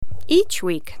Each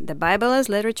week, the Bible as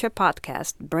Literature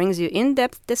podcast brings you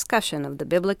in-depth discussion of the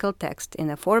biblical text in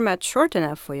a format short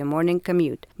enough for your morning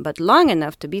commute, but long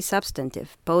enough to be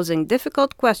substantive, posing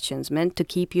difficult questions meant to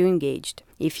keep you engaged.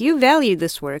 If you value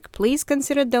this work, please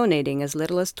consider donating as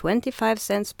little as 25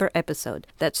 cents per episode.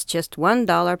 That's just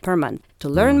 $1 per month. To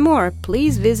learn more,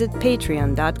 please visit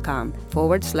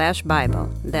patreon.com/Bible.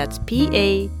 That's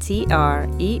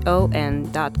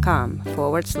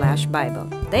patreon.com/Bible.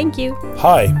 Thank you.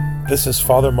 Hi. This is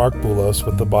Father Marc Boulos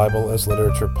with the Bible as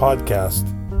Literature podcast.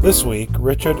 This week,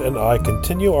 Richard and I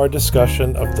continue our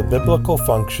discussion of the biblical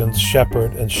functions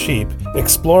shepherd and sheep,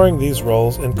 exploring these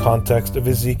roles in context of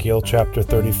Ezekiel chapter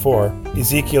 34.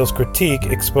 Ezekiel's critique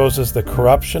exposes the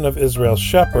corruption of Israel's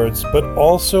shepherds, but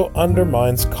also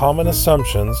undermines common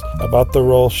assumptions about the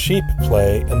role sheep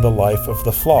play in the life of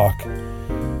the flock.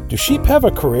 Do sheep have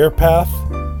a career path?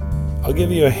 I'll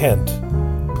give you a hint.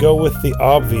 Go with the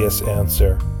obvious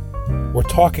answer. We're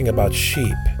talking about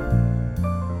sheep.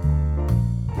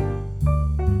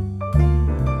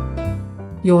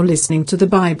 You're listening to the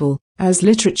Bible as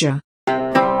Literature.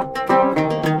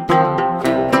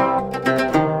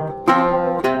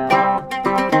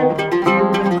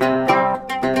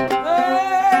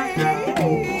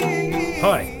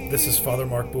 Hi, this is Father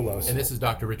Marc Boulos. And this is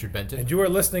Dr. Richard Benton. And you are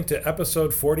listening to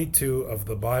episode 42 of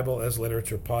the Bible as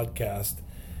Literature podcast.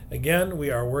 Again, we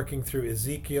are working through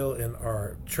Ezekiel in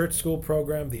our church school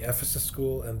program, the Ephesus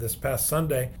School, and this past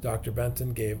Sunday, Dr.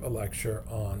 Benton gave a lecture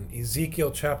on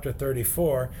Ezekiel chapter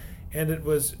 34, and it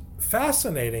was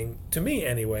fascinating, to me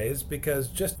anyways, because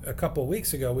just a couple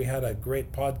weeks ago we had a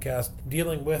great podcast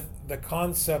dealing with the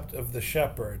concept of the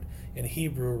shepherd. In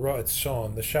Hebrew,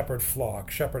 ro'etzon, the shepherd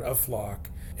flock, shepherd of flock.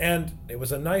 And it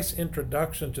was a nice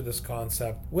introduction to this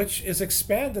concept, which is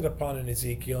expanded upon in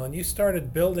Ezekiel, and you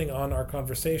started building on our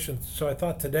conversation. So I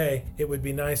thought today it would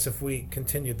be nice if we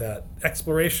continued that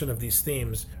exploration of these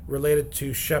themes related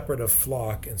to shepherd of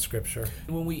flock in Scripture.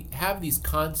 When we have these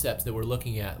concepts that we're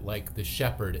looking at, like the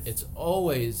shepherd, it's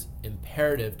always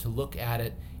imperative to look at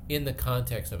it in the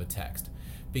context of a text.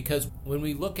 Because when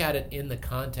we look at it in the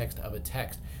context of a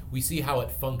text, we see how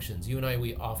it functions. You and I,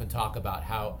 we often talk about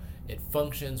how it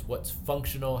functions, what's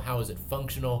functional, how is it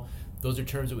functional. Those are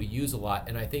terms that we use a lot,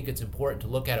 and I think it's important to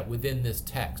look at it within this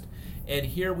text. And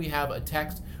here we have a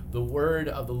text, the word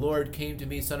of the Lord came to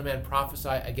me, Son of man,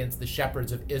 prophesy against the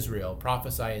shepherds of Israel.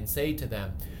 Prophesy and say to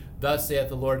them, thus saith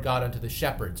the Lord God unto the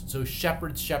shepherds. So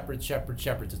shepherds, shepherds, shepherds,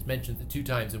 shepherds. It's mentioned 2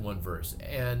 times in one verse.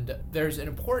 And there's an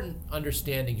important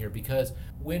understanding here, because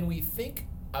when we think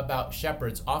about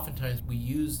shepherds, oftentimes we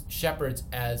use shepherds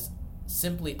as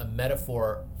simply a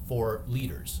metaphor for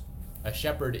leaders. A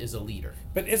shepherd is a leader.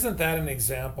 But isn't that an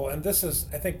example? And this is,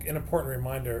 I think, an important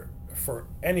reminder for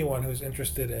anyone who's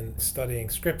interested in studying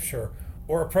Scripture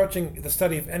or approaching the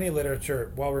study of any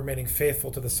literature while remaining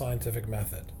faithful to the scientific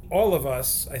method. All of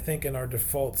us, I think, in our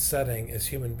default setting as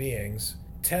human beings,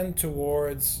 tend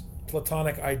towards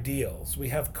Platonic ideals. We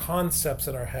have concepts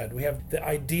in our head. We have the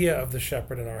idea of the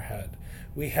shepherd in our head.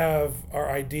 We have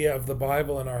our idea of the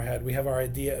Bible in our head. We have our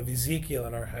idea of Ezekiel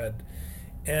in our head.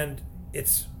 And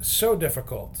it's so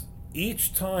difficult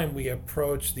each time we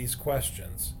approach these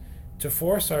questions to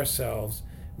force ourselves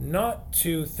not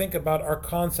to think about our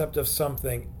concept of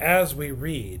something as we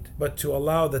read, but to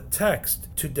allow the text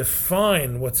to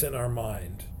define what's in our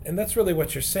mind. And that's really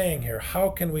what you're saying here. How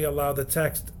can we allow the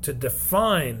text to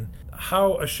define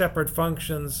how a shepherd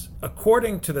functions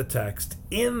according to the text,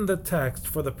 in the text,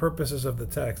 for the purposes of the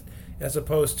text, as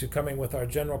opposed to coming with our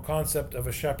general concept of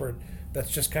a shepherd that's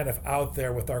just kind of out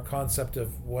there with our concept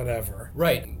of whatever.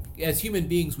 Right. As human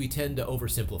beings, we tend to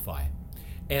oversimplify.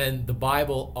 And the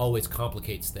Bible always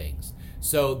complicates things.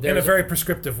 So in a very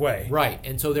prescriptive way. Right.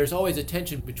 And so there's always a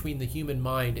tension between the human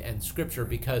mind and Scripture,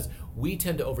 because we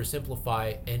tend to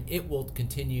oversimplify and it will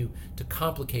continue to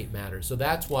complicate matters. So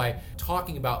that's why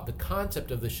talking about the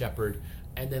concept of the shepherd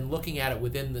and then looking at it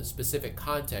within the specific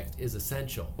context is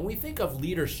essential. When we think of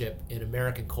leadership in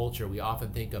American culture, we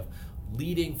often think of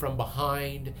leading from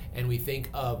behind, and we think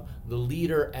of the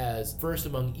leader as first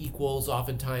among equals.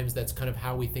 Oftentimes that's kind of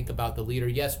how we think about the leader.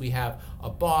 Yes, we have a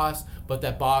boss, but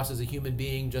that boss is a human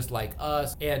being just like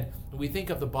us, and we think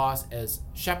of the boss as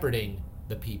shepherding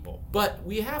the people. But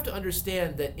we have to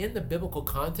understand that in the biblical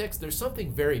context, there's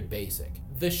something very basic.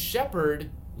 The shepherd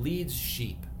leads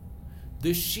sheep.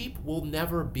 The sheep will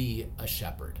never be a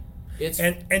shepherd.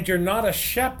 And you're not a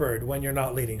shepherd when you're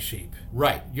not leading sheep.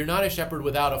 Right. You're not a shepherd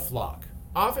without a flock.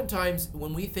 Oftentimes,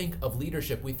 when we think of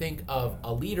leadership, we think of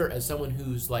a leader as someone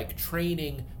who's like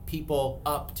training people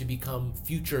up to become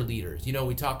future leaders.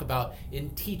 We talk about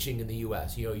in teaching in the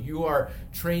U.S., you are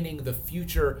training the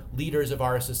future leaders of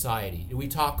our society. We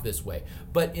talk this way.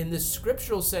 But in the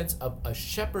scriptural sense of a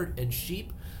shepherd and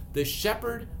sheep, the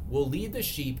shepherd will lead the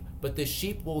sheep, but the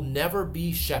sheep will never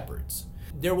be shepherds.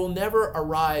 There will never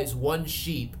arise one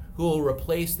sheep who will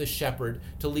replace the shepherd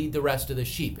to lead the rest of the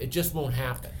sheep. It just won't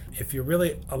happen. If you're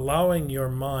really allowing your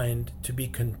mind to be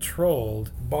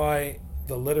controlled by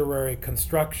the literary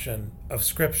construction of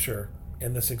Scripture,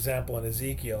 in this example in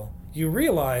Ezekiel, you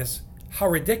realize how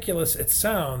ridiculous it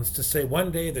sounds to say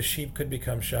one day the sheep could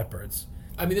become shepherds.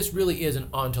 I mean, this really is an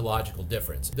ontological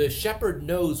difference. The shepherd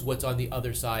knows what's on the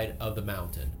other side of the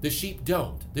mountain. The sheep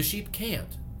don't. The sheep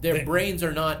can't. Their brains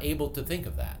are not able to think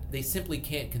of that. They simply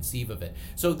can't conceive of it.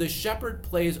 So the shepherd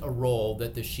plays a role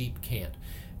that the sheep can't.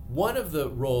 One of the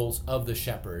roles of the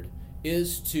shepherd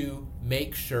is to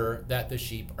make sure that the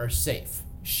sheep are safe.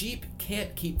 Sheep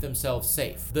can't keep themselves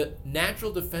safe. The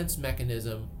natural defense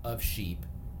mechanism of sheep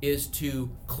is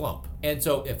to clump. And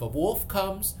so if a wolf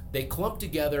comes, they clump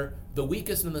together. The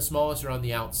weakest and the smallest are on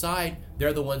the outside.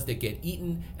 They're the ones that get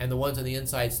eaten, and the ones on the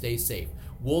inside stay safe.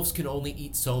 Wolves can only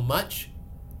eat so much.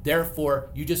 Therefore,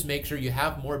 you just make sure you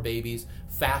have more babies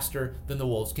faster than the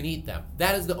wolves can eat them.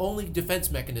 That is the only defense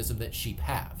mechanism that sheep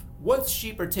have. Once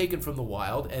sheep are taken from the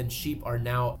wild, and sheep are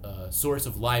now a source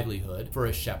of livelihood for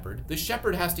a shepherd, the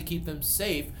shepherd has to keep them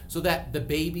safe so that the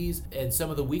babies and some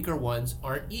of the weaker ones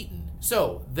aren't eaten.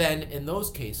 So then, in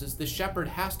those cases, the shepherd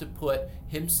has to put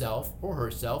himself or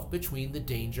herself between the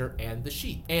danger and the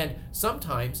sheep. And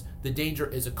sometimes the danger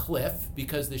is a cliff,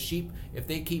 because the sheep, if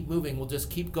they keep moving, will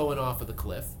just keep going off of the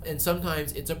cliff. And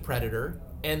sometimes it's a predator,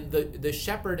 and the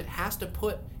shepherd has to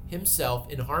put himself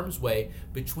in harm's way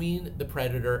between the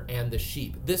predator and the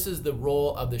sheep. This is the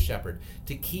role of the shepherd,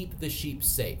 to keep the sheep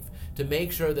safe, to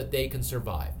make sure that they can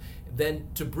survive, then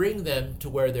to bring them to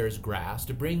where there's grass,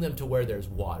 to bring them to where there's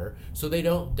water, so they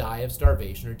don't die of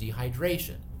starvation or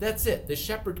dehydration. That's it. The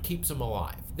shepherd keeps them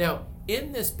alive. Now,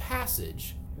 in this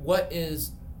passage, what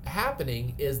is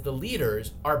happening is the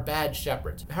leaders are bad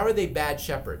shepherds. How are they bad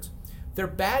shepherds? They're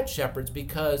bad shepherds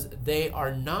because they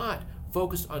are not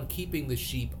focused on keeping the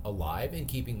sheep alive and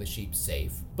keeping the sheep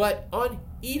safe, but on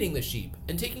eating the sheep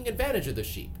and taking advantage of the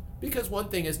sheep. Because one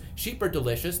thing is, sheep are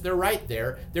delicious, they're right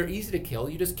there, they're easy to kill,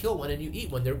 you just kill one and you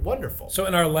eat one, they're wonderful. So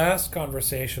in our last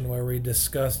conversation where we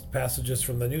discussed passages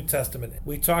from the New Testament,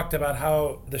 we talked about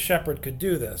how the shepherd could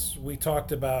do this. We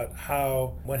talked about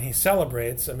how when he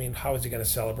celebrates, how is he going to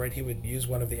celebrate? He would use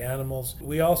one of the animals.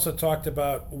 We also talked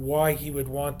about why he would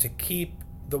want to keep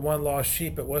the one lost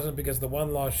sheep. It wasn't because the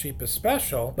one lost sheep is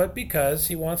special, but because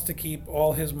he wants to keep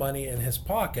all his money in his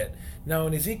pocket. Now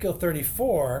in Ezekiel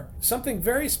 34, something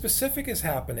very specific is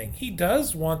happening. He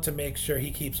does want to make sure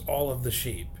he keeps all of the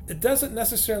sheep. It doesn't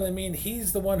necessarily mean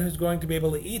he's the one who's going to be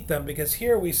able to eat them, because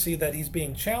here we see that he's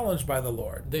being challenged by the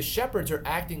Lord. The shepherds are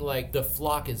acting like the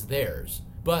flock is theirs,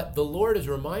 but the Lord is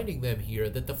reminding them here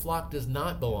that the flock does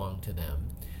not belong to them,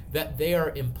 that they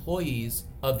are employees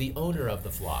of the owner of the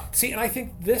flock. See, and I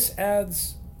think this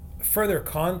adds further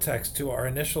context to our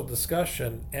initial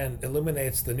discussion and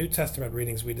illuminates the New Testament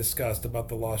readings we discussed about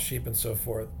the lost sheep and so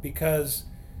forth, because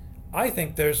I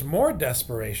think there's more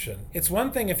desperation. It's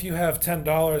one thing if you have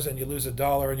 $10 and you lose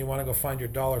 $1 and you want to go find your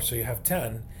dollar so you have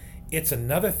 10. It's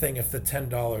another thing if the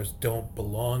 $10 don't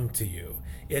belong to you.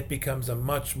 It becomes a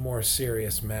much more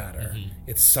serious matter. Mm-hmm.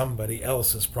 It's somebody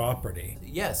else's property.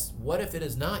 Yes, what if it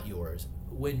is not yours?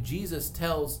 When Jesus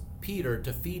tells Peter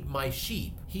to feed my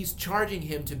sheep, he's charging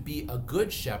him to be a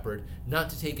good shepherd, not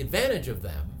to take advantage of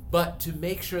them, but to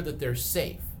make sure that they're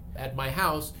safe. At my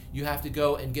house, you have to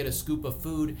go and get a scoop of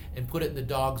food and put it in the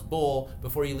dog's bowl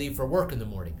before you leave for work in the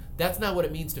morning. That's not what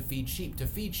it means to feed sheep. To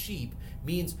feed sheep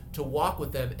means to walk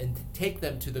with them and to take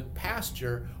them to the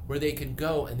pasture where they can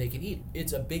go and they can eat.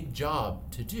 It's a big job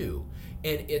to do,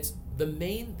 and it's the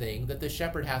main thing that the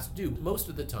shepherd has to do. Most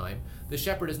of the time, the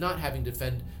shepherd is not having to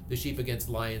defend the sheep against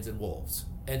lions and wolves.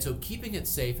 And so keeping it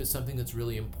safe is something that's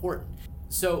really important.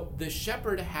 So the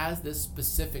shepherd has this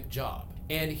specific job.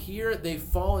 And here they've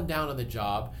fallen down on the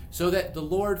job, so that the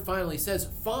Lord finally says,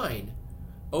 fine,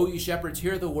 O you shepherds,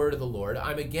 hear the word of the Lord.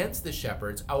 I'm against the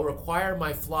shepherds. I will require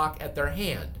my flock at their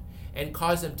hand and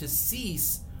cause them to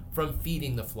cease from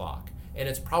feeding the flock. And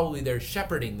it's probably they're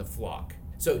shepherding the flock.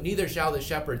 So neither shall the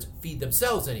shepherds feed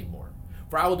themselves anymore.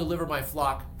 For I will deliver my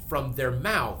flock from their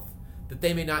mouth, that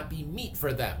they may not be meat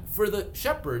for them. For the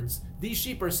shepherds, these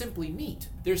sheep are simply meat.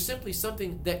 They're simply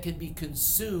something that can be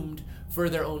consumed for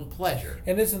their own pleasure.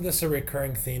 And isn't this a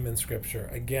recurring theme in Scripture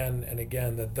again and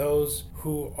again, that those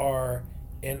who are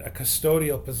in a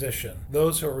custodial position,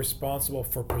 those who are responsible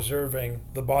for preserving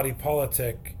the body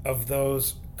politic of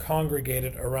those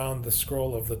congregated around the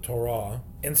scroll of the Torah,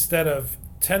 instead of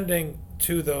tending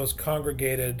to those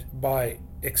congregated by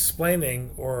explaining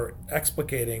or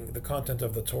explicating the content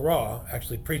of the Torah,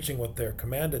 actually preaching what they're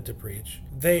commanded to preach,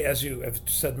 they, as you have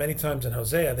said many times in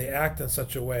Hosea, they act in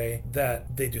such a way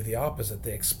that they do the opposite.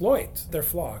 They exploit their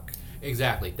flock.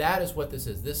 Exactly. That is what this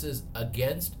is. This is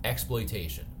against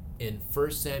exploitation. In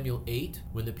 1 Samuel 8,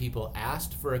 when the people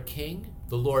asked for a king,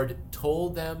 the Lord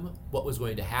told them what was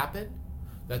going to happen,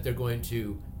 that they're going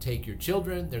to take your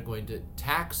children, they're going to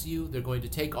tax you, they're going to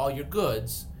take all your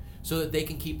goods so that they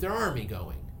can keep their army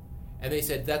going. And they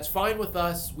said, that's fine with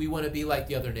us, we want to be like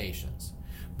the other nations.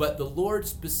 But the Lord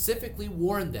specifically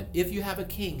warned them, if you have a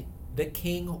king, the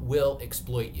king will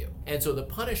exploit you. And so the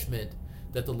punishment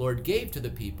that the Lord gave to the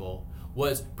people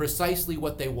was precisely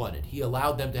what they wanted. He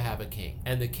allowed them to have a king,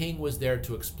 and the king was there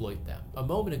to exploit them. A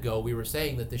moment ago, we were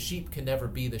saying that the sheep can never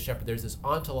be the shepherd. There's this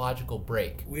ontological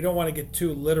break. We don't want to get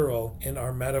too literal in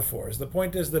our metaphors. The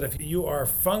point is that if you are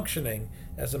functioning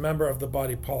as a member of the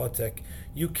body politic,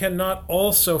 you cannot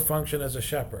also function as a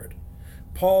shepherd.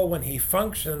 Paul, when he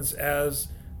functions as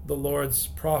the Lord's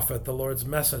prophet, the Lord's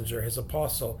messenger, his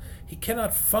apostle, he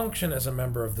cannot function as a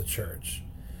member of the church.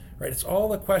 Right? It's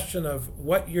all a question of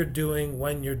what you're doing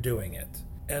when you're doing it.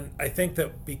 And I think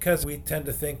that because we tend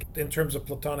to think in terms of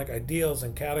Platonic ideals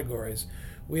and categories,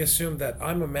 we assume that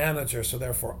I'm a manager, so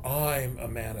therefore I'm a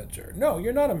manager. No,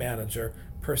 you're not a manager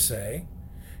per se.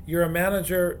 You're a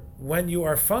manager when you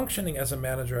are functioning as a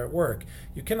manager at work.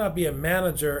 You cannot be a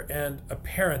manager and a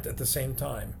parent at the same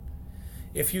time.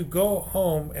 If you go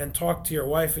home and talk to your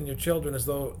wife and your children as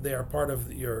though they are part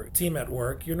of your team at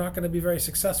work, you're not going to be very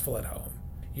successful at home.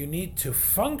 You need to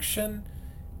function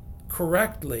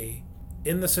correctly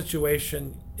in the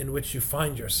situation in which you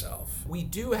find yourself. We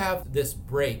do have this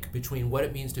break between what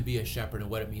it means to be a shepherd and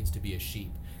what it means to be a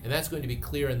sheep. And that's going to be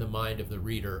clear in the mind of the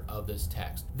reader of this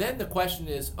text. Then the question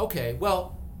is, okay,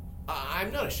 well,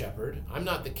 I'm not a shepherd. I'm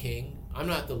not the king. I'm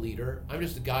not the leader. I'm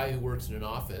just a guy who works in an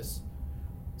office.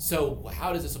 So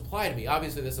how does this apply to me?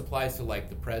 Obviously, this applies to like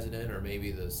the president or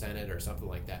maybe the Senate or something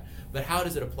like that. But how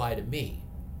does it apply to me?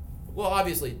 Well,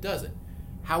 obviously it doesn't.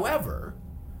 However,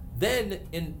 then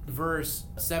in verse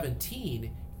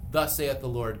 17, thus saith the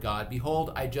Lord God,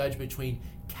 behold, I judge between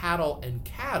cattle and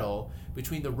cattle,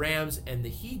 between the rams and the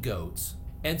he-goats.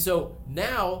 And so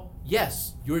now,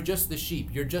 yes, you're just the sheep.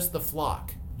 You're just the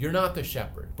flock. You're not the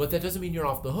shepherd. But that doesn't mean you're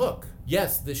off the hook.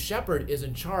 Yes, the shepherd is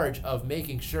in charge of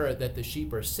making sure that the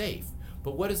sheep are safe.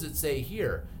 But what does it say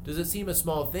here? Does it seem a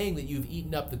small thing that you've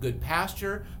eaten up the good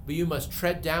pasture, but you must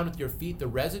tread down with your feet the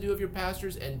residue of your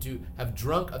pastures, and to have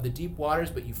drunk of the deep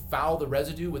waters, but you foul the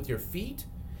residue with your feet?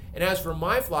 And as for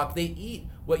my flock, they eat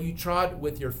what you trod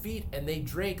with your feet, and they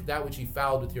drink that which you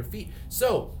fouled with your feet.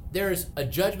 So there's a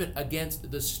judgment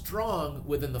against the strong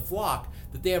within the flock,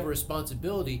 that they have a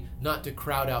responsibility not to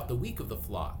crowd out the weak of the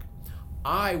flock.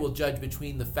 I will judge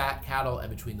between the fat cattle and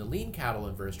between the lean cattle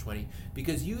in verse 20,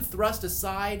 because you thrust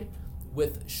aside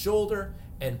with shoulder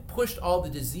and pushed all the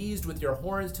diseased with your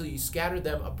horns till you scattered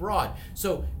them abroad.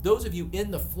 So those of you in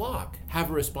the flock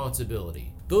have a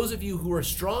responsibility. Those of you who are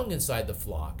strong inside the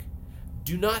flock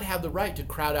do not have the right to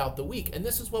crowd out the weak. And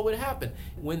this is what would happen.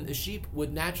 When the sheep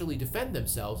would naturally defend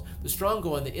themselves, the strong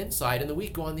go on the inside and the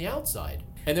weak go on the outside.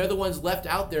 And they're the ones left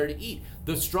out there to eat.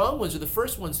 The strong ones are the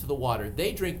first ones to the water.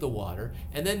 They drink the water,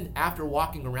 and then after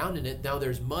walking around in it, now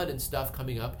there's mud and stuff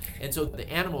coming up, and so the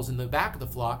animals in the back of the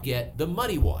flock get the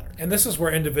muddy water. And this is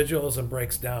where individualism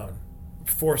breaks down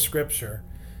for Scripture,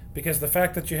 because the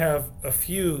fact that you have a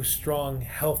few strong,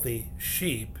 healthy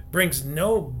sheep brings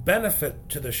no benefit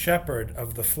to the shepherd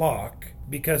of the flock,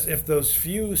 because if those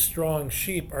few strong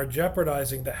sheep are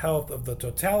jeopardizing the health of the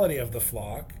totality of the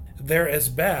flock, they're as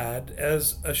bad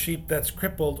as a sheep that's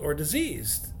crippled or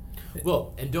diseased.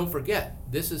 Well, and don't forget,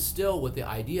 this is still with the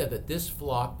idea that this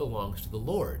flock belongs to the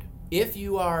Lord. If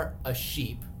you are a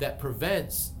sheep that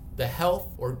prevents the health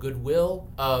or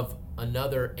goodwill of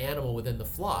another animal within the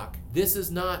flock, this is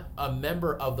not a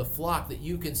member of the flock that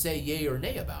you can say yay or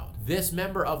nay about. This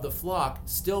member of the flock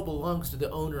still belongs to the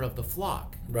owner of the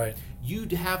flock. Right. You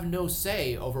have no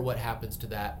say over what happens to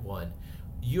that one.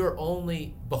 You're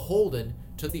only beholden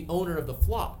to the owner of the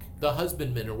flock, the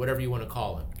husbandman or whatever you want to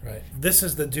call him. Right. This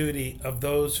is the duty of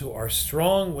those who are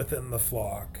strong within the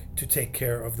flock to take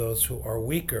care of those who are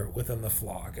weaker within the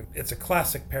flock. It's a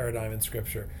classic paradigm in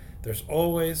Scripture There's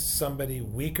always somebody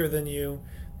weaker than you.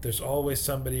 There's always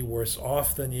somebody worse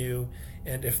off than you.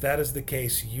 And if that is the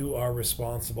case, you are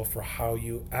responsible for how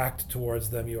you act towards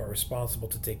them. You are responsible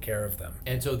to take care of them.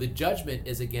 And so the judgment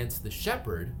is against the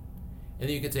shepherd. And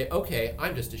then you can say, okay,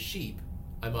 I'm just a sheep.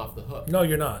 I'm off the hook. No,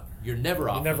 you're not. You're never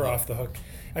off the hook. You're never off the hook.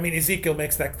 I mean, Ezekiel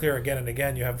makes that clear again and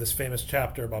again. You have this famous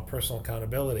chapter about personal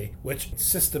accountability, which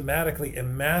systematically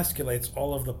emasculates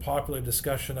all of the popular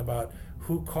discussion about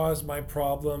who caused my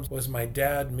problems. Was my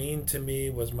dad mean to me?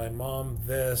 Was my mom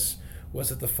this? Was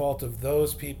it the fault of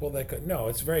those people that could? No,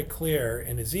 it's very clear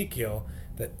in Ezekiel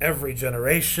that every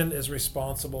generation is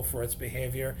responsible for its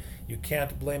behavior. You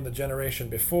can't blame the generation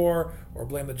before or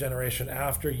blame the generation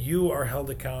after. You are held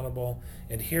accountable.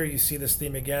 And here you see this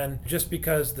theme again. Just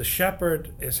because the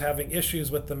shepherd is having issues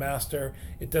with the master,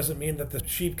 it doesn't mean that the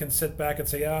sheep can sit back and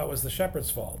say, it was the shepherd's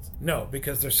fault. No,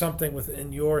 because there's something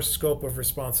within your scope of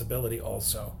responsibility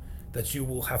also that you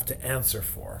will have to answer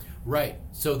for. Right.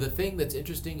 So the thing that's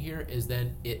interesting here is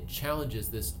then it challenges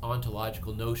this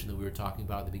ontological notion that we were talking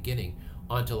about at the beginning.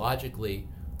 Ontologically,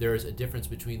 there is a difference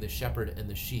between the shepherd and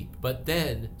the sheep. But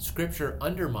then Scripture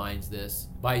undermines this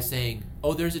by saying,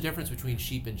 there's a difference between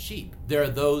sheep and sheep. There are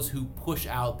those who push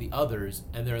out the others,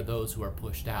 and there are those who are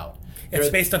pushed out. It's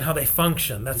based on how they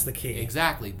function. That's the key.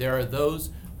 Exactly. There are those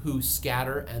who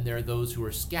scatter, and there are those who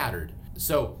are scattered.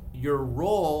 So your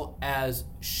role as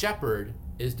shepherd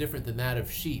is different than that of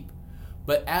sheep.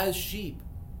 But as sheep,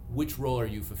 which role are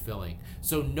you fulfilling?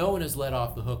 So no one is let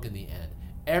off the hook in the end.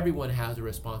 Everyone has a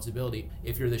responsibility.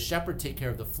 If you're the shepherd, take care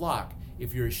of the flock.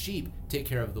 If you're a sheep, take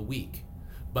care of the weak.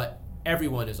 But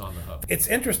everyone is on the hook. It's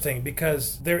interesting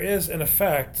because there is, in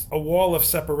effect, a wall of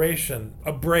separation,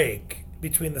 a break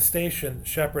between the station,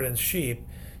 shepherd, and sheep,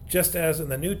 just as in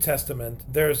the New Testament,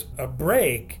 there's a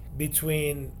break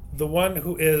between the one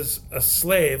who is a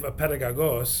slave, a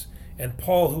pedagogos, and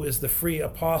Paul, who is the free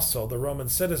apostle, the Roman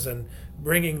citizen,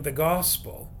 bringing the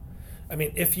gospel. I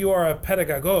mean, if you are a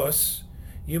pedagogos,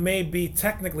 you may be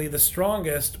technically the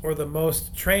strongest or the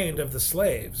most trained of the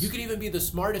slaves. You could even be the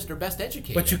smartest or best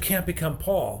educated. But you can't become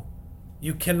Paul.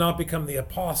 You cannot become the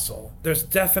apostle. There's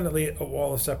definitely a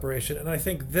wall of separation. And I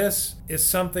think this is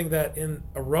something that in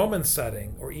a Roman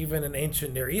setting, or even an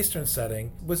ancient Near Eastern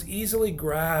setting, was easily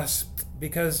grasped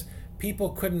because people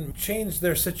couldn't change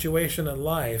their situation in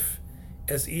life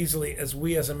as easily as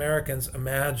we as Americans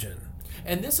imagine.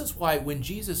 And this is why when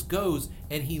Jesus goes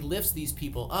and he lifts these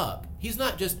people up, he's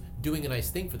not just doing a nice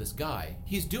thing for this guy.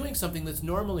 He's doing something that's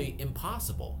normally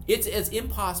impossible. It's as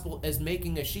impossible as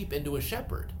making a sheep into a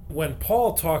shepherd. When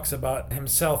Paul talks about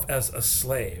himself as a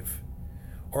slave,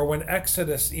 or when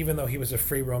Exodus, even though he was a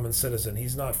free Roman citizen,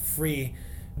 he's not free,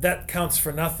 that counts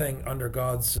for nothing under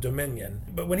God's dominion.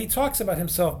 But when he talks about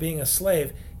himself being a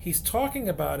slave, he's talking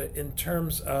about it in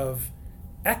terms of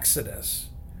Exodus,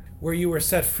 where you were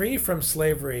set free from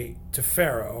slavery to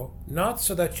Pharaoh, not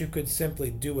so that you could simply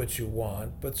do what you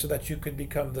want, but so that you could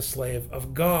become the slave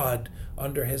of God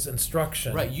under his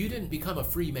instruction. Right, you didn't become a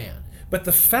free man. But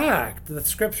the fact that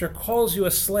Scripture calls you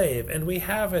a slave, and we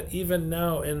have it even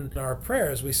now in our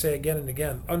prayers, we say again and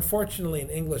again, unfortunately in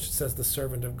English it says the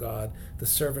servant of God, the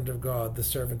servant of God, the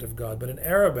servant of God. But in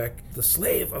Arabic, the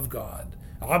slave of God,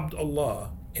 Abd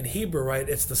Allah. In Hebrew, right,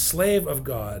 it's the slave of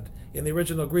God. In the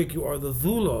original Greek, you are the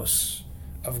doulos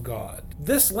of God.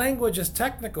 This language is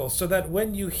technical so that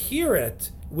when you hear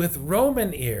it with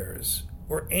Roman ears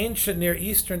or ancient Near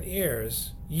Eastern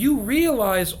ears, you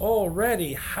realize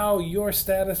already how your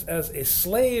status as a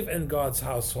slave in God's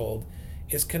household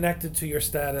is connected to your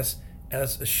status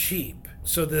as a sheep.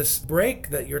 So this break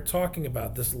that you're talking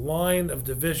about, this line of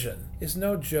division, is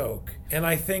no joke. And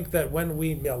I think that when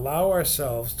we allow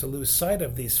ourselves to lose sight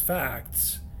of these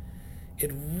facts,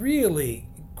 it really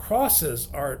crosses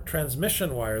our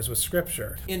transmission wires with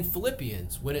Scripture. In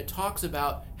Philippians, when it talks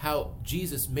about how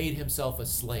Jesus made himself a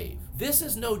slave, this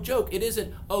is no joke. It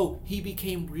isn't, he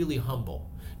became really humble.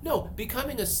 No,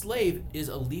 becoming a slave is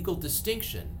a legal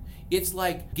distinction. It's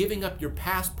like giving up your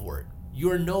passport.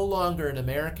 You're no longer an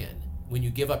American. When you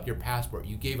give up your passport,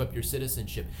 you gave up your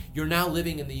citizenship. You're now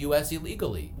living in the U.S.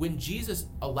 illegally. When Jesus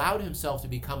allowed himself to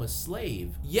become a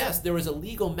slave, yes, there was a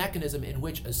legal mechanism in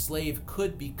which a slave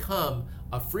could become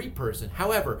a free person.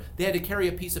 However, they had to carry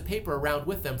a piece of paper around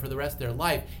with them for the rest of their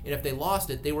life, and if they lost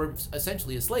it, they were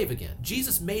essentially a slave again.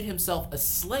 Jesus made himself a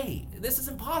slave. This is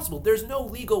impossible. There's no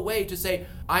legal way to say,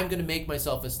 I'm going to make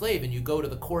myself a slave, and you go to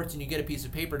the courts and you get a piece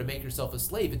of paper to make yourself a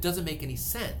slave. It doesn't make any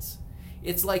sense.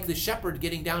 It's like the shepherd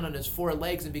getting down on his 4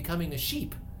 legs and becoming a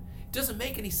sheep. It doesn't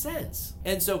make any sense.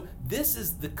 And so this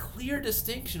is the clear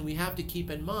distinction we have to keep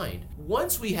in mind.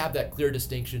 Once we have that clear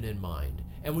distinction in mind,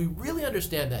 and we really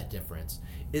understand that difference,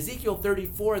 Ezekiel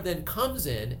 34 then comes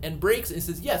in and breaks and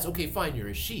says, yes, okay, fine, you're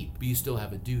a sheep, but you still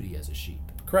have a duty as a sheep.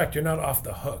 Correct. You're not off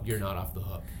the hook. You're not off the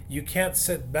hook. You can't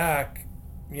sit back,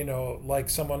 like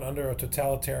someone under a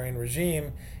totalitarian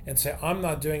regime and say, I'm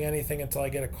not doing anything until I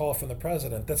get a call from the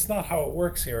president. That's not how it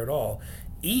works here at all.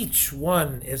 Each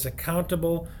one is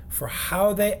accountable for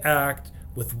how they act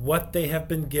with what they have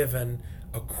been given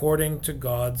according to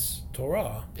God's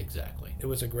Torah. Exactly. It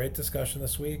was a great discussion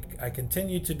this week. I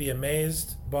continue to be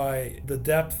amazed by the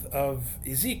depth of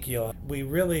Ezekiel. We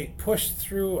really pushed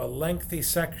through a lengthy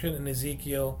section in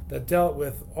Ezekiel that dealt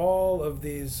with all of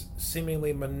these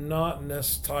seemingly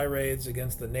monotonous tirades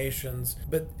against the nations.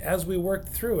 But as we worked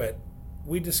through it,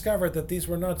 we discovered that these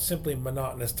were not simply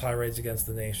monotonous tirades against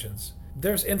the nations.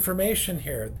 There's information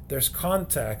here, there's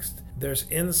context, there's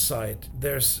insight,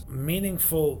 there's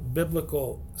meaningful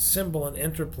biblical symbol and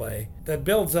interplay that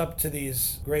builds up to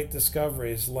these great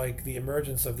discoveries like the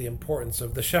emergence of the importance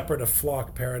of the shepherd of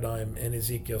flock paradigm in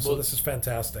Ezekiel. So this is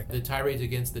fantastic. The tirades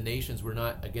against the nations were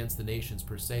not against the nations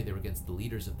per se, they were against the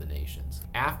leaders of the nations.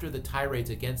 After the tirades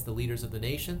against the leaders of the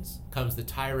nations comes the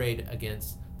tirade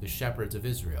against the shepherds of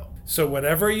Israel. So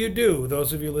whatever you do,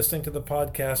 those of you listening to the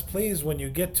podcast, please, when you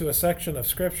get to a section of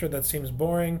scripture that seems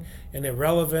boring and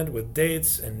irrelevant with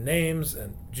dates and names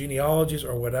and genealogies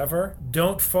or whatever,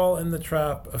 don't fall in the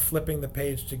trap of flipping the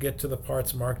page to get to the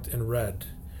parts marked in red.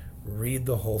 Read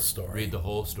the whole story. Read the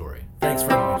whole story. Thanks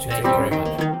very much. Thank you very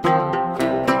much.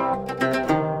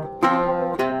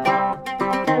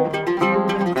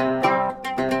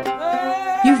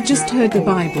 You've just heard the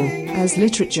Bible as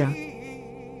literature.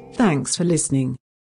 Thanks for listening.